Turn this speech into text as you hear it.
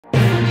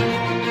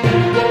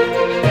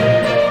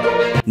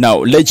Now,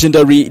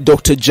 legendary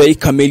Dr. J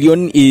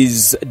Chameleon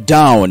is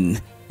down,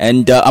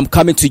 and I'm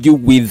coming to you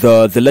with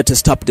the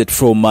latest update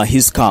from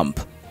his camp.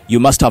 You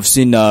must have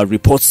seen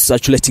reports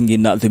circulating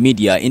in the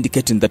media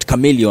indicating that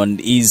Chameleon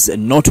is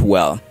not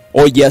well.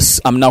 Oh yes,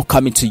 I'm now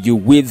coming to you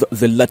with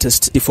the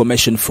latest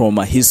information from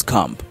his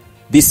camp.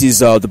 This is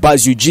the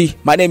Buzz UG.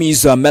 My name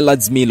is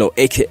Milo,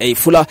 aka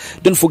Fuller.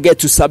 Don't forget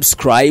to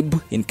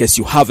subscribe in case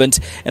you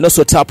haven't, and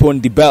also tap on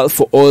the bell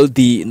for all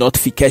the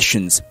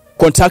notifications.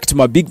 Contact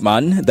my big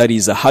man, that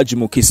is Haji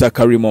Mukisa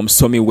Karimom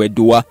Somi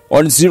Wedua,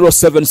 on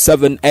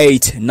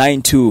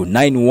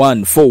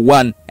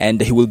 0778929141,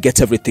 and he will get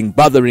everything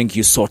bothering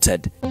you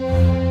sorted.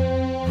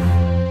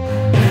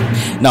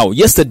 Now,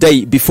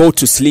 yesterday, before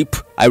to sleep,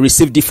 I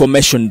received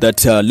information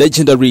that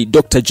legendary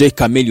Dr. J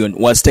Chameleon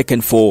was taken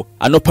for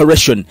an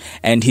operation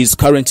and he's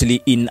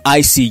currently in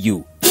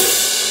ICU.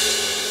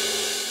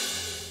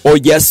 Oh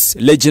yes,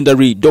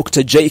 legendary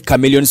Dr. J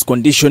Chameleon's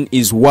condition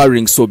is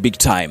worrying so big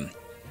time.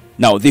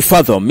 Now, the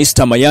father,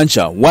 Mr.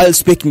 Mayanja, while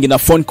speaking in a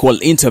phone call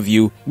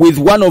interview with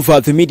one of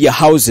the media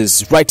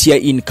houses right here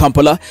in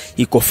Kampala,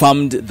 he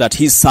confirmed that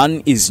his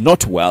son is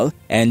not well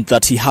and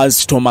that he has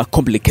stomach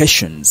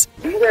complications.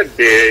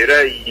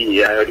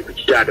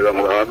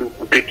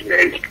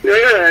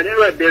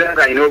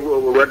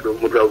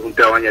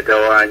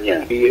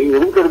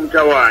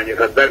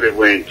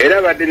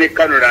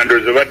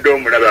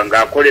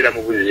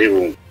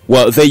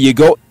 Well, there you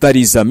go. That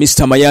is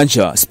Mr.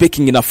 Mayanja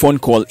speaking in a phone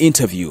call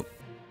interview.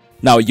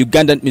 Now,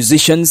 Ugandan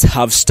musicians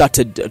have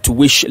started to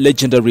wish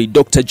legendary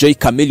Dr. J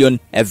Chameleon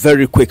a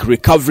very quick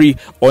recovery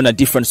on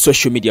different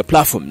social media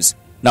platforms.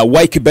 Now,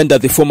 Wyke Benda,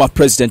 the former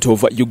president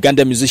of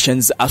Ugandan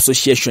Musicians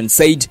Association,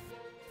 said,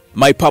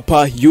 "My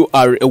papa, you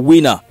are a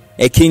winner,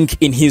 a king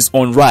in his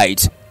own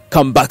right.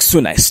 Come back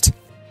soonest."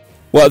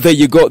 Well, there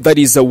you go. That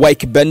is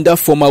Wyke Benda,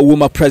 former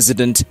woman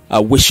president,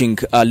 wishing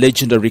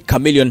legendary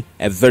Chameleon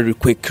a very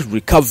quick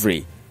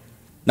recovery.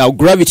 Now,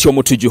 Gravity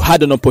Omotuju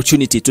had an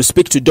opportunity to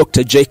speak to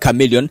Dr. J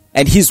Chameleon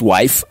and his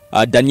wife,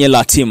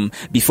 Daniela Tim,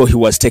 before he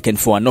was taken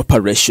for an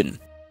operation.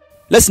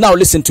 Let's now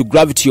listen to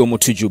Gravity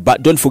Omotuju,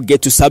 but don't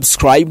forget to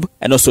subscribe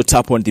and also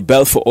tap on the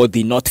bell for all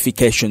the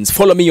notifications.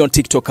 Follow me on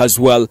TikTok as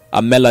well.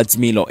 I'm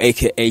Milo,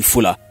 aka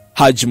Fuller.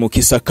 Haji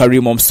Mukisa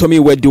Karimom Somi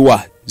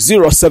Wedua,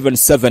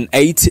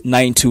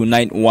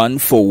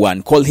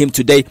 0778929141. Call him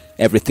today.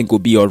 Everything will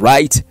be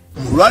alright.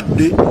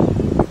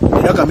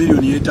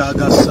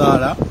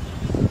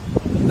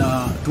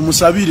 Na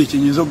tumusabire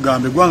kinyizo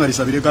gambe gwanga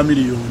lisabire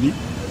Chameleon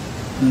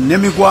ne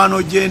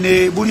mikwano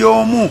jene buli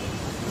omu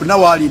na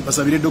wali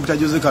basabire Dr.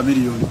 Jose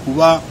Chameleon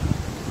kuba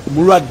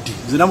mulwadde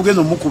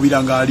zinamugenzo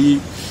mukubira ngali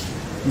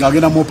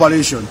ngagena mu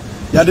operation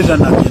yadeta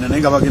nagena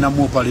nenga bagena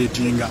mu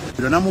operatinga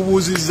era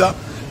namubuziza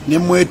ne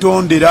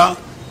mwetondera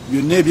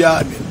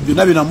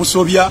byonna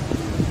binamusobya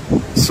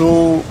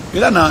so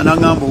era na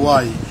ngambo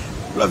wayi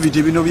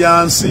lavite bino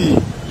byansi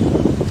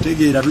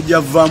tegeera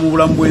tujava mu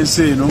bulamu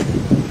bwensi eno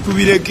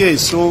tubireke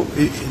so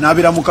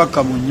nabira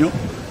mukakka munyo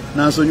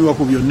nansonyiwa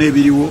ku byonna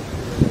ebiriwo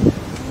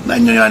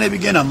nanyonyola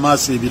nebigenda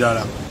maaso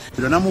ebirala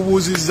era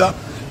namubuziza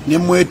ne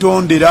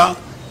mwetondera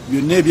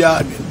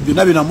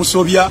byonna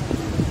binamusobya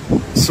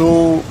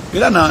so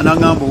era na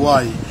ngambo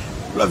wayi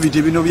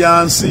lavite bino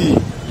byansi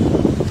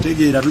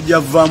tegeera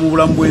tujava mu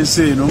bulamu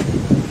bwensi eno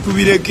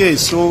tubireke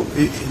so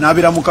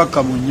nabira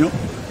mukakka munyo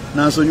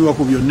nansonyiwa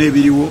ku byonna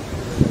ebiriwo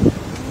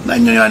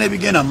nanyonyola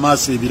nebigenda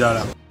maaso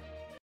ebirala.